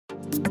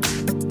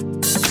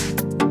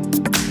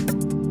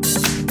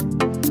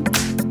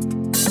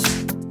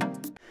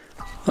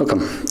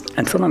Welcome,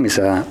 and front of me is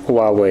a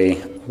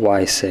Huawei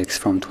Y6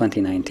 from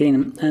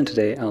 2019, and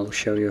today I'll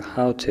show you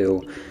how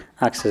to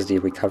access the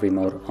recovery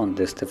mode on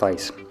this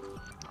device.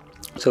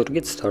 So to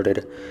get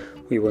started,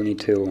 we will need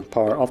to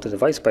power off the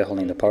device by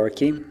holding the power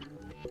key.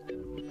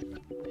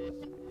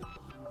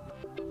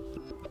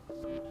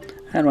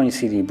 And when you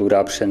see the boot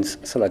options,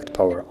 select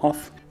power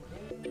off.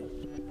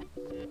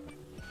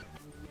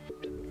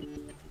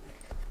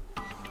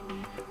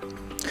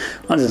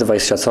 Once the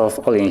device shuts off,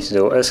 all you need to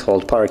do is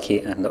hold power key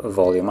and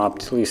volume up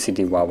till you see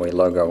the Huawei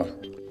logo.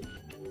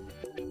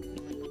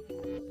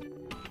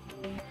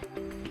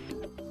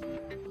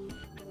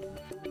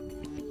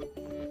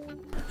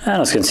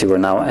 And as you can see, we're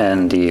now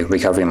in the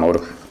recovery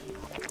mode.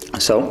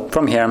 So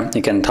from here,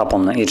 you can tap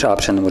on each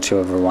option,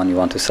 whichever one you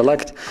want to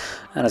select.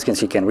 And as you can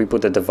see, you can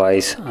reboot the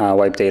device,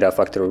 wipe data,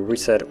 factory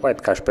reset,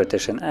 wipe cache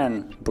partition,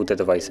 and boot the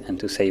device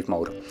into safe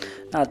mode.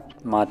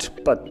 Not much,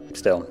 but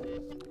still,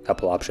 a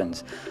couple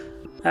options.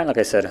 And like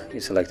I said, you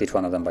select each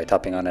one of them by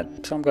tapping on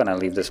it. So I'm gonna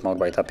leave this mode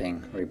by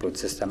tapping reboot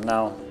system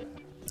now.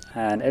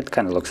 And it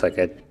kind of looks like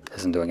it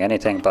isn't doing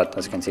anything, but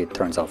as you can see, it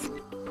turns off.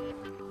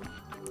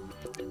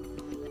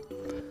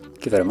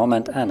 Give it a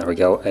moment, and there we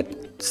go,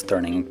 it's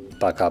turning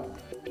back up.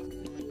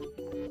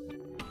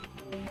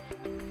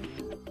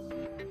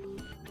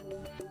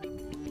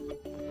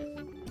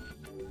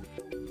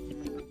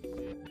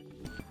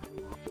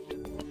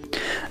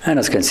 And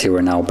as you can see,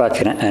 we're now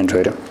back in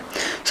Android.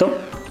 So,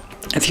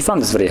 if you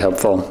found this video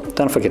helpful,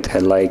 don't forget to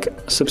hit like,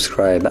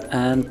 subscribe,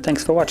 and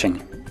thanks for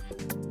watching.